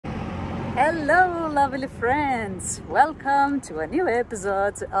Hello lovely friends, welcome to a new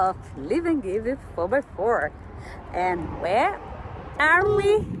episode of Live and Give 4x4. And where are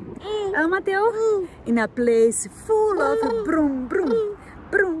we? Matheo? In a place full of broom broom,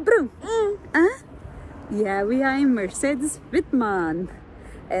 broom broom. Yeah, we are in Mercedes-Benz Widmann,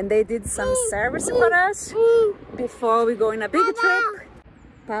 and they did some service for us before we go on a big trip.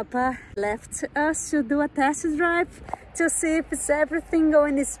 Papa left us to do a test drive to see if it's everything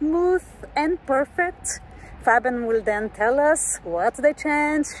going smooth and perfect. Fabian will then tell us what they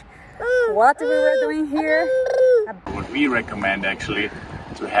changed, what we were doing here. What we recommend actually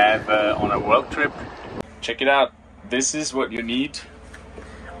to have on a world trip. Check it out. This is what you need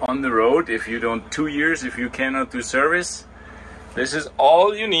on the road if you don't 2 years, if you cannot do service. This is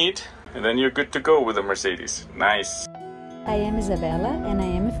all you need, and then you're good to go with a Mercedes. Nice. I am Isabela and I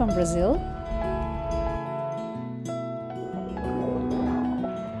am from Brazil.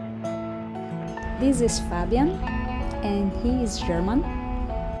 This is Fabian and he is German.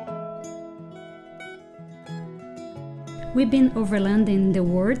 We've been overlanding the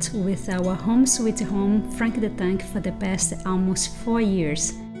world with our home sweet home Frank the Tank for the past almost 4 years.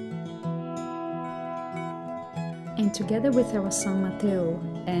 And together with our son Matheo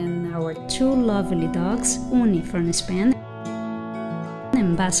and our 2 lovely dogs, Uni from Spain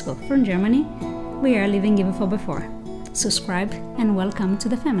and Vasco from Germany, we are living Give 4x4. Subscribe and welcome to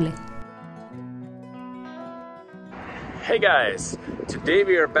the family. Hey guys, today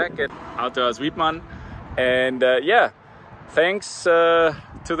we are back at Arocs Widmann, and yeah, thanks to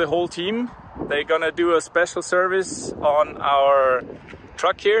the whole team. They're gonna do a special service on our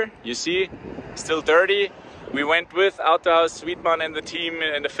truck here. You see, still dirty. We went with Arocs Widmann and the team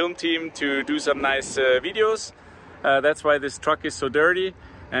and the film team to do some nice videos. That's why this truck is so dirty.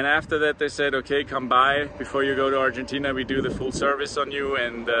 And after that they said, okay, come by before you go to Argentina. We do the full service on you,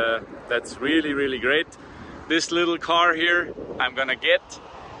 and that's really great. This little car here I'm gonna get,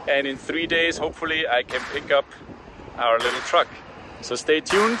 and in 3 days hopefully I can pick up our little truck. So stay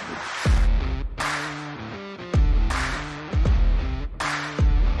tuned.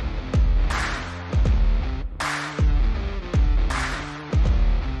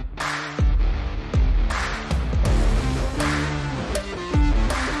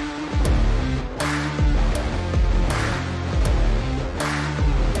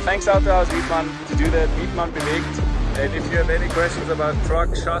 Thanks Arocs Widmann to do that Widmann belegt. And if you have any questions about truck,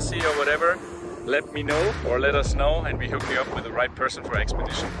 chassis or whatever, let me know or let us know, and we hook you up with the right person for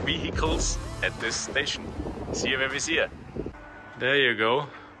expedition vehicles at this station. See you when we see you. There you go.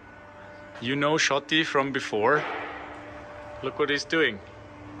 You know Shotty from before. Look what he's doing.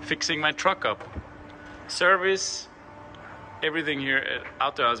 Fixing my truck up. Service, everything here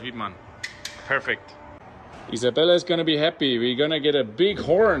at Arocs Widmann. Perfect. Isabela is gonna be happy. We're gonna get a big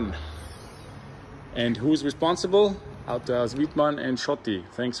horn. And who's responsible? Arocs Widmann and Shotty.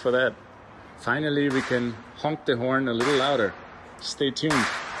 Thanks for that. Finally, we can honk the horn a little louder. Stay tuned.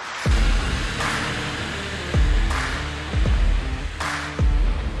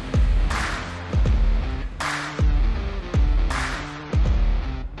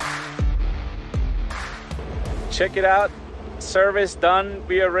 Check it out. Service done.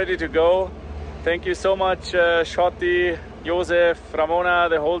 We are ready to go. Thank you so much, Shotty, Josef, Ramona,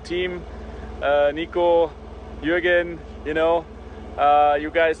 the whole team, Nico, Jürgen. You know, you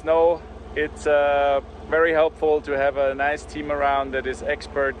guys know it's very helpful to have a nice team around that is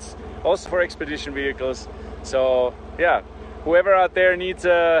experts, also for expedition vehicles. So yeah, whoever out there needs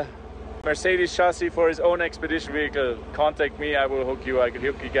a Mercedes chassis for his own expedition vehicle, contact me. I will hook you. I can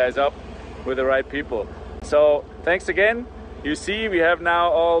hook you guys up with the right people. So thanks again. You see, we have now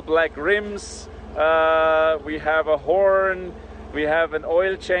all black rims. We have a horn, we have an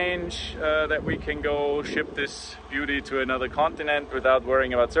oil change that we can go ship this beauty to another continent without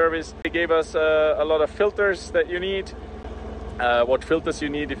worrying about service. They gave us a lot of filters that you need, what filters you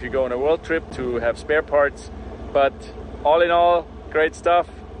need if you go on a world trip to have spare parts. But all in all, great stuff.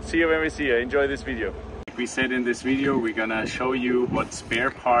 See you when we see you. Enjoy this video. Like we said in this video, we're gonna show you what spare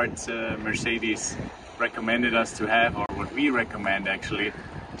parts Mercedes recommended us to have, or what we recommend actually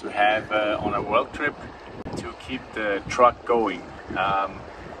to have on a world trip to keep the truck going.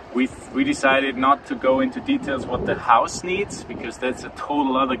 We decided not to go into details what the house needs, because that's a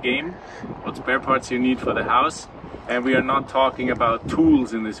total other game, what spare parts you need for the house. And we are not talking about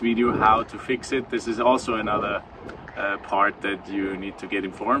tools in this video, how to fix it. This is also another part that you need to get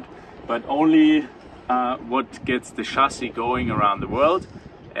informed, but only what gets the chassis going around the world.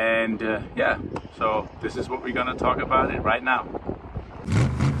 And yeah, so this is what we're gonna talk about it right now.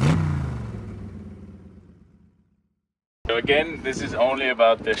 again, this is only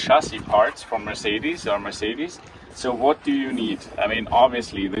about the chassis parts from Mercedes or Mercedes. So what do you need? I mean,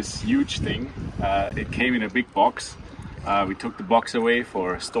 obviously this huge thing, it came in a big box. We took the box away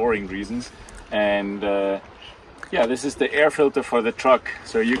for storing reasons. And yeah, this is the air filter for the truck.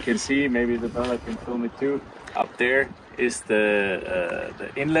 So you can see, maybe Isabela can film it too. Up there is the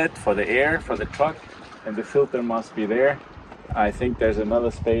inlet for the air for the truck, and the filter must be there. I think there's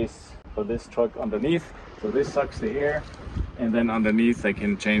another space for this truck underneath. So this sucks the air, and then underneath I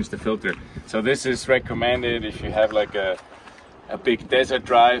can change the filter. So this is recommended if you have like a big desert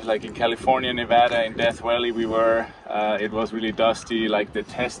drive, like in California, Nevada, in Death Valley we were. It was really dusty, like the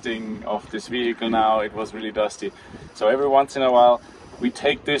testing of this vehicle now, it was really dusty. So every once in a while we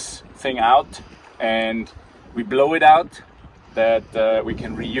take this thing out and we blow it out, that we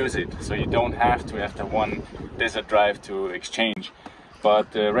can reuse it. So you don't have to after one desert drive to exchange.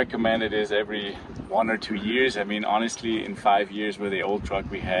 But recommended is every 1 or 2 years. I mean, honestly, in 5 years with the old truck,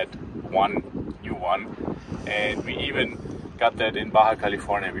 we had one new one. And we even got that in Baja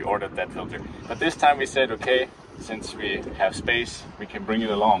California. We ordered that filter. But this time we said, okay, since we have space, we can bring it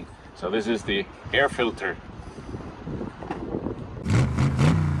along. So this is the air filter.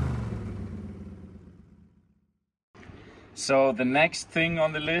 So the next thing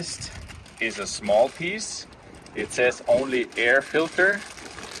on the list is a small piece. It says only air filter,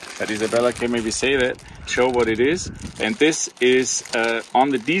 but Isabela can maybe say that, show what it is. And this is on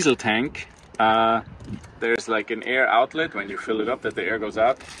the diesel tank. There's like an air outlet when you fill it up that the air goes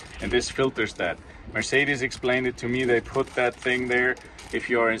out, and this filters that. Mercedes explained it to me. They put that thing there if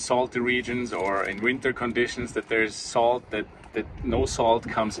you're in salty regions or in winter conditions, that there's salt, that no salt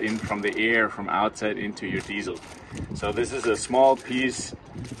comes in from the air from outside into your diesel. So this is a small piece,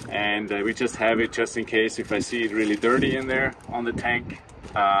 and we just have it just in case if I see it really dirty in there on the tank,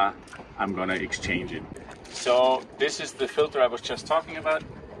 I'm gonna exchange it. So this is the filter I was just talking about,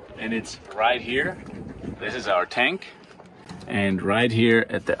 and it's right here. This is our tank, and right here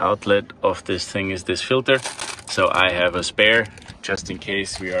at the outlet of this thing is this filter. So I have a spare just in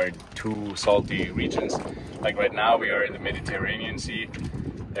case we are in too salty regions. Like right now we are in the Mediterranean Sea.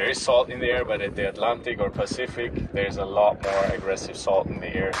 There is salt in the air, but at the Atlantic or Pacific there's a lot more aggressive salt in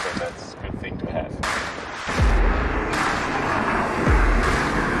the air, so that's a good thing to have.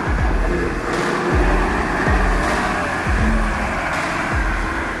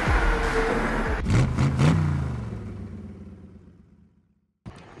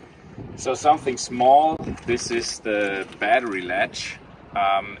 So something small, this is the battery latch.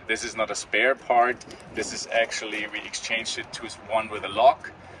 This is not a spare part. This is actually, we exchanged it to one with a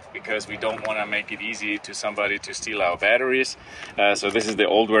lock because we don't want to make it easy to somebody to steal our batteries. So this is the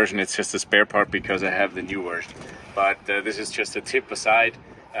old version. It's just a spare part because I have the new version. But this is just a tip aside.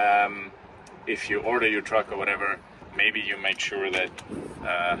 If you order your truck or whatever, maybe you make sure that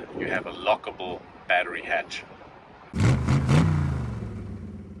you have a lockable battery hatch.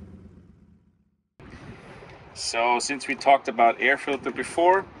 So since we talked about air filter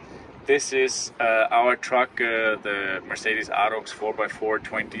before, this is our truck, the Mercedes Arocs 4x4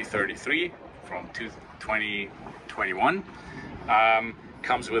 2033 from 2021.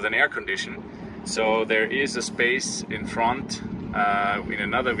 Comes with an air condition. So there is a space in front. In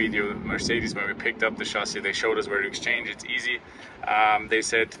another video, Mercedes, when we picked up the chassis, they showed us where to exchange. It's easy. They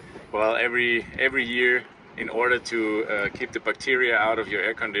said, well, every year, in order to keep the bacteria out of your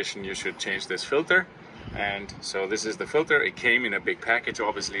air condition, you should change this filter. And so this is the filter. It came in a big package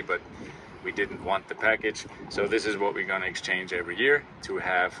obviously, but we didn't want the package, so this is what we're gonna exchange every year to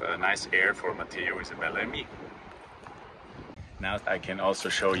have a nice air for Matheo, Isabela and me. Now I can also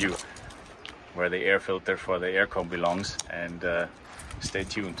show you where the air filter for the aircon belongs, and stay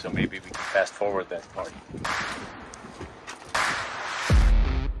tuned, so maybe we can fast forward that part.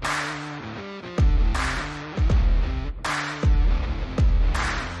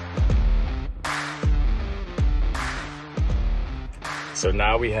 So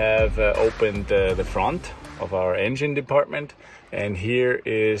now we have opened the front of our engine department, and here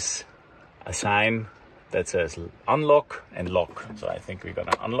is a sign that says unlock and lock. So I think we're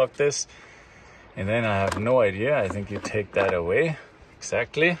gonna unlock this, and then I have no idea, I think you take that away.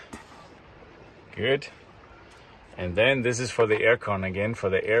 Exactly, good. And then this is for the aircon again,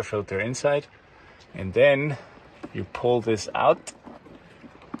 for the air filter inside, and then you pull this out.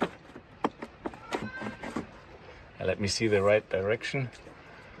 Let me see the right direction.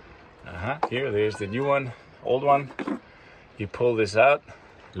 Here, there's the new one, old one. You pull this out,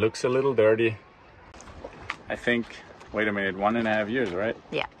 looks a little dirty. I think, wait a minute, 1.5 years, right?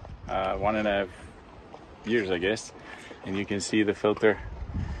 Yeah. 1.5 years, I guess. And you can see the filter,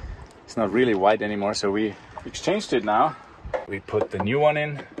 it's not really white anymore, so we exchanged it now. we put the new one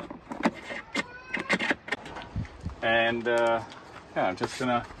in. And yeah, I'm just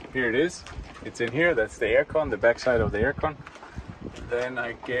gonna, here it is. It's in here, that's the aircon, the back side of the aircon. Then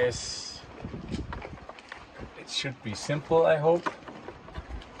I guess it should be simple, I hope.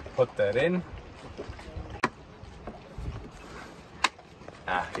 Put that in.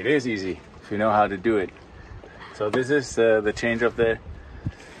 It is easy if you know how to do it. So this is the change of the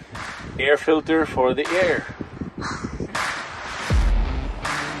air filter for the air.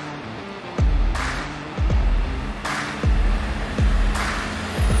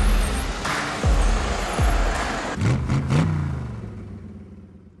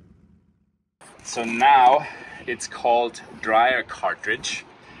 So now it's called dryer cartridge.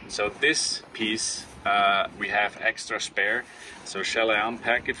 So this piece we have extra spare. So shall I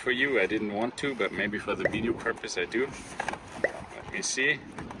unpack it for you? I didn't want to, but maybe for the video purpose I do. Let me see.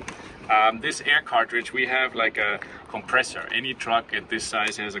 This air cartridge, we have like a compressor. Any truck at this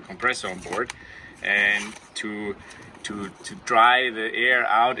size has a compressor on board, and to dry the air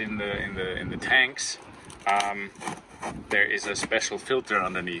out in the tanks, there is a special filter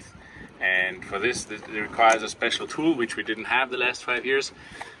underneath. And for this, it requires a special tool, which we didn't have the last 5 years.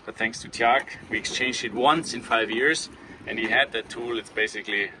 But thanks to Tiag, we exchanged it once in 5 years. And he had that tool. It's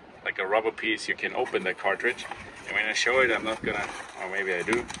basically like a rubber piece. You can open the cartridge. And when I show it, I'm not gonna, or maybe I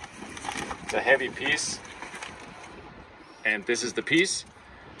do. It's a heavy piece. And this is the piece.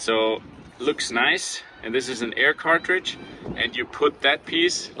 So looks nice. And this is an air cartridge. And you put that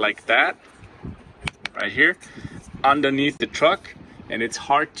piece like that, right here, underneath the truck. And it's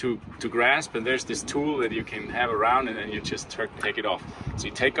hard to grasp, and there's this tool that you can have around, and then you just take it off. So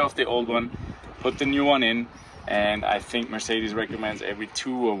you take off the old one, put the new one in, and I think Mercedes recommends every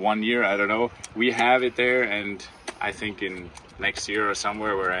 2 or 1 year, I don't know. We have it there, and I think in next year or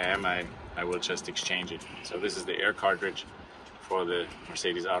somewhere where I am, I will just exchange it. So this is the air cartridge for the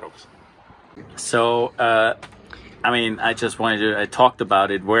Mercedes Arocs. So, I mean, I just wanted to, I talked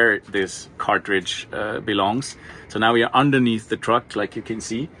about it, where this cartridge belongs. So now we are underneath the truck, like you can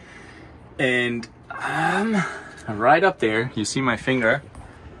see. And right up there, you see my finger,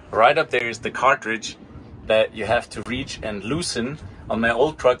 right up there is the cartridge that you have to reach and loosen. On my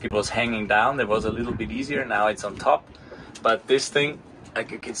old truck, it was hanging down. It was a little bit easier. Now it's on top. But this thing,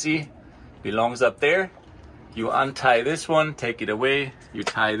 like you can see, belongs up there. You untie this one, take it away, you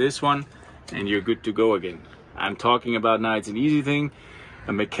tie this one, and you're good to go again. I'm talking about now, it's an easy thing.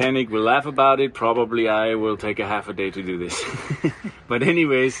 A mechanic will laugh about it. Probably I will take a half a day to do this. But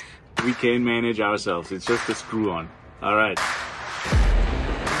anyways, we can manage ourselves. It's just a screw on. All right.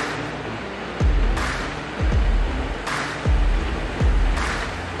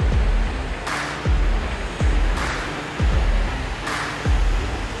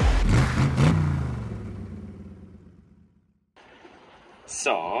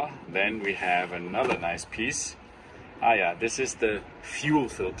 So then we have another nice piece. Ah yeah, this is the fuel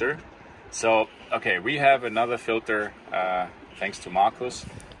filter. So, okay, we have another filter, thanks to Marcus.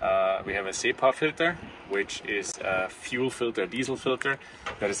 We have a SEPA filter, which is a fuel filter, diesel filter.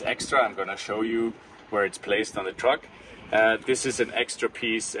 That is extra. I'm gonna show you where it's placed on the truck. This is an extra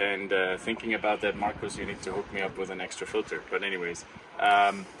piece, and thinking about that, Marcus, you need to hook me up with an extra filter. But anyways,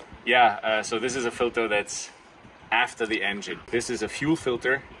 so this is a filter that's after the engine. This is a fuel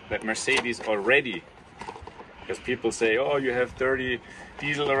filter that Mercedes already, because people say, oh, you have dirty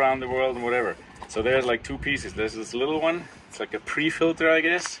diesel around the world and whatever. So there's like 2 pieces. There's this little one. It's like a pre-filter, I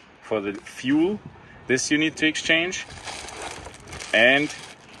guess, for the fuel. This you need to exchange. And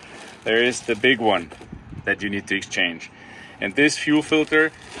there is the big one that you need to exchange. And this fuel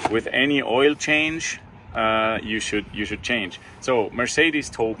filter, with any oil change, you should change. So Mercedes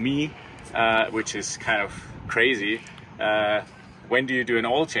told me, which is kind of crazy, when do you do an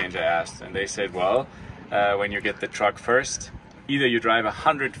oil change, I asked. And they said, well, when you get the truck first, either you drive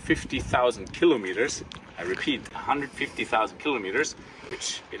 150,000 kilometers, I repeat, 150,000 kilometers,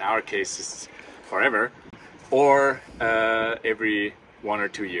 which in our case is forever, or every 1 or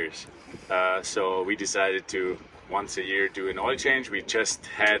 2 years. So we decided to once a year do an oil change. We just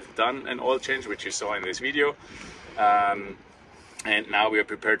had done an oil change, which you saw in this video. And now we are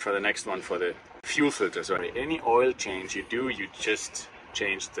prepared for the next one, for the fuel filter. So any oil change you do, you just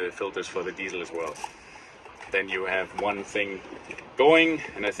change the filters for the diesel as well. Then you have one thing going,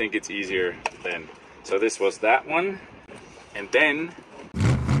 and I think it's easier then. So this was that one. And then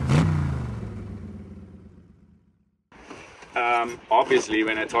obviously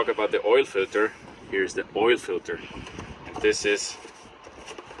when I talk about the oil filter, here's the oil filter. And this is,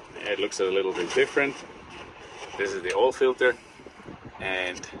 it looks a little bit different. This is the oil filter,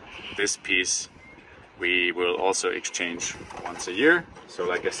 and this piece we will also exchange once a year. So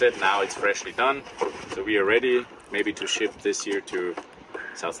like I said, now it's freshly done. So we are ready maybe to ship this year to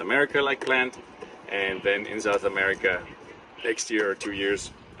South America like planned. And then in South America, next year or 2 years,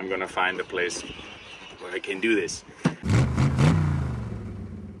 I'm gonna find a place where I can do this.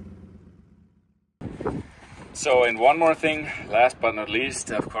 So, and one more thing, last but not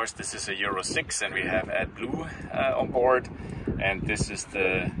least, of course, this is a Euro 6 and we have AdBlue on board. And this is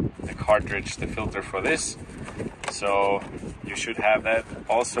the cartridge, the filter for this. So you should have that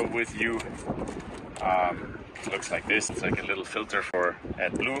also with you. It looks like this. It's like a little filter for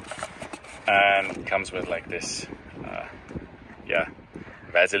AdBlue, and it comes with like this, yeah,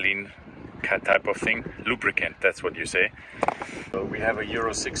 Vaseline type of thing, lubricant. That's what you say. So we have a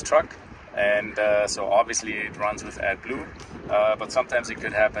Euro 6 truck, and so obviously it runs with AdBlue. But sometimes it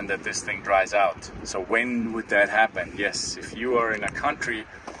could happen that this thing dries out. So when would that happen? Yes, if you are in a country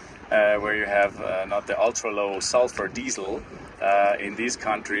where you have not the ultra low sulfur diesel, in these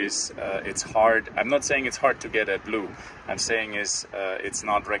countries it's hard. I'm not saying it's hard to get AdBlue. I'm saying it's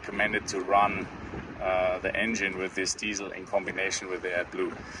not recommended to run the engine with this diesel in combination with the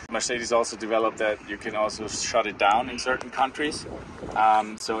AdBlue. Mercedes also developed that you can also shut it down in certain countries.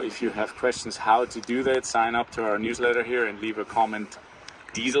 So if you have questions how to do that, sign up to our newsletter here and leave a comment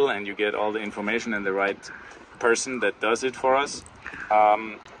diesel, and you get all the information and the right person that does it for us.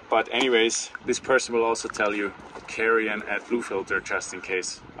 But anyways, this person will also tell you to carry an AdBlue filter just in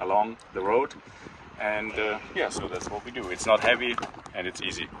case along the road. And yeah, so that's what we do. It's not heavy and it's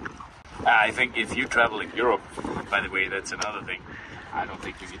easy. I think if you travel in Europe, by the way, that's another thing. I don't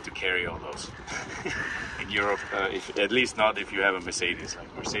think you need to carry all those in Europe, at least not if you have a Mercedes.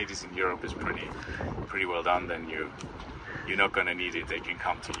 Like Mercedes in Europe is pretty well done. Then you're not gonna need it. They can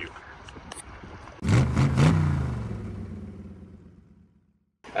come to you.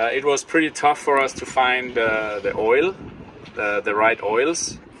 It was pretty tough for us to find the oil, the right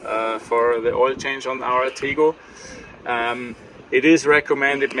oils for the oil change on our Trigo. It is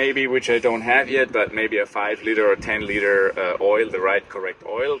recommended maybe, which I don't have yet, but maybe a 5 liter or 10 liter oil, the right correct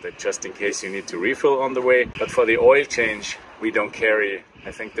oil, that just in case you need to refill on the way. But for the oil change, we don't carry,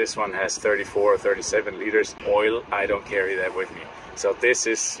 I think this one has 34 or 37 liters oil. I don't carry that with me. So this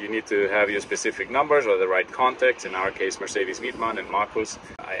is, you need to have your specific numbers or the right contacts. In our case, Mercedes-Benz Widmann and Marcus.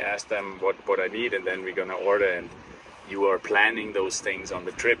 I asked them what I need, and then we're gonna order, and you are planning those things on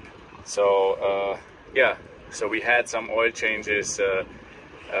the trip. So yeah. So we had some oil changes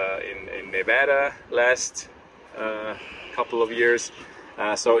in Nevada last couple of years.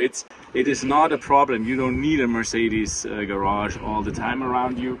 So it is not a problem. You don't need a Mercedes garage all the time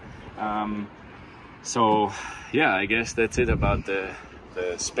around you. So yeah, I guess that's it about the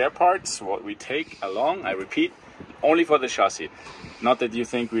spare parts, what we take along. I repeat, only for the chassis. Not that you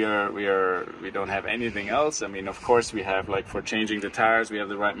think we don't have anything else. I mean, of course we have, like for changing the tires, we have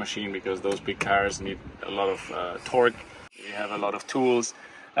the right machine because those big tires need a lot of torque. We have a lot of tools.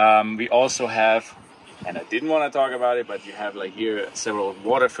 We also have, and I didn't want to talk about it, but you have like here several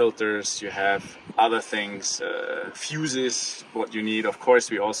water filters. You have other things, fuses, what you need. Of course,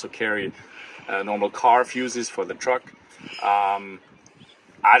 we also carry normal car fuses for the truck.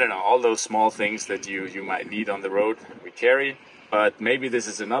 I don't know, all those small things that you might need on the road, we carry. But maybe this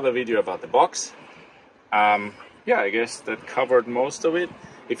is another video about the box. Yeah, I guess that covered most of it.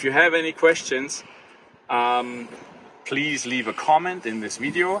 If you have any questions, please leave a comment in this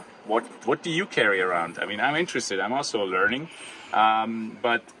video. What do you carry around? I mean, I'm interested. I'm also learning.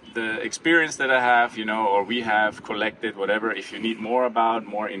 But the experience that I have, you know, or we have collected, whatever, if you need more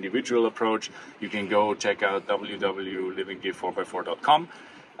individual approach, you can go check out www.livinggive4x4.com.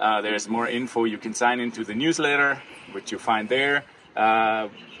 There's more info. You can sign into the newsletter, which you find there.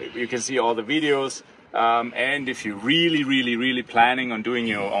 You can see all the videos. And if you're really planning on doing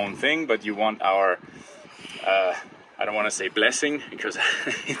your own thing, but you want our, I don't want to say blessing because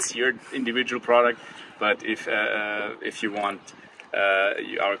it's your individual product, but if you want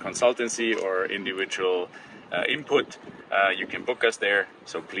our consultancy or individual input, you can book us there.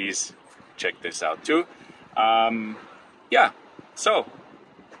 So please check this out too. Yeah, so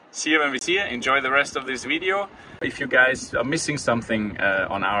see you when we see you. Enjoy the rest of this video. If you guys are missing something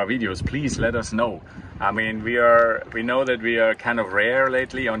on our videos, please let us know. I mean, we know that we are kind of rare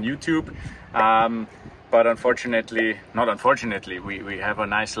lately on YouTube, but unfortunately, not unfortunately, we have a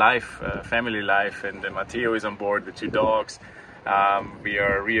nice life, family life, and Matheo is on board with 2 dogs. We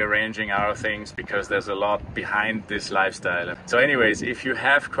are rearranging our things because there's a lot behind this lifestyle. So anyways, if you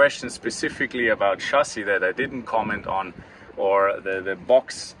have questions specifically about chassis that I didn't comment on, or the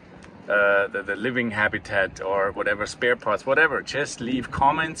box, the living habitat, or whatever, spare parts, whatever, just leave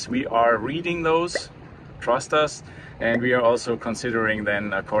comments. We are reading those trust us, and we are also considering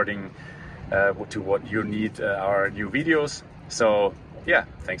then according to what you need our new videos. So yeah,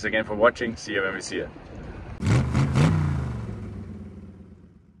 thanks again for watching. See you when we see you.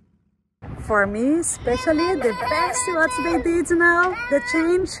 For me, especially, the best what they did now, the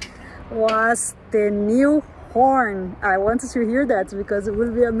change, was the new horn. I wanted to hear that because it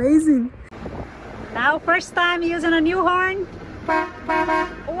will be amazing. Now, first time using a new horn.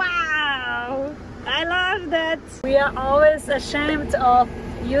 Wow! I love that. We are always ashamed of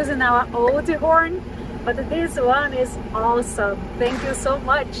using our old horn, but this one is awesome. Thank you so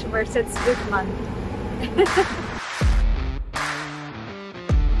much, Mercedes-Benz Widmann.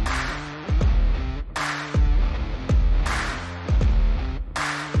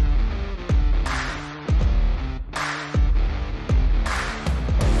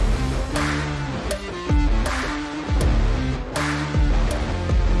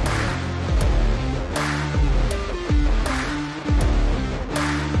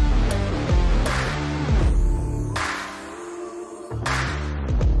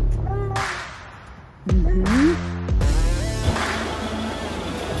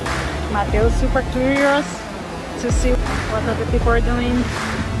 Matheo is super curious to see what other people are doing.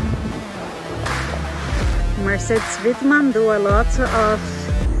 Mercedes-Benz Widmann do a lot of,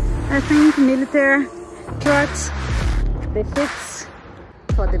 I think, military trucks. They fix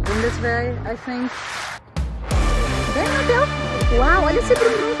for the Bundeswehr, I think. Vem, Matheo! Uau, olha esse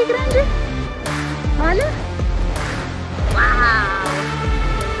brum-brum que grande! Olha! Uau!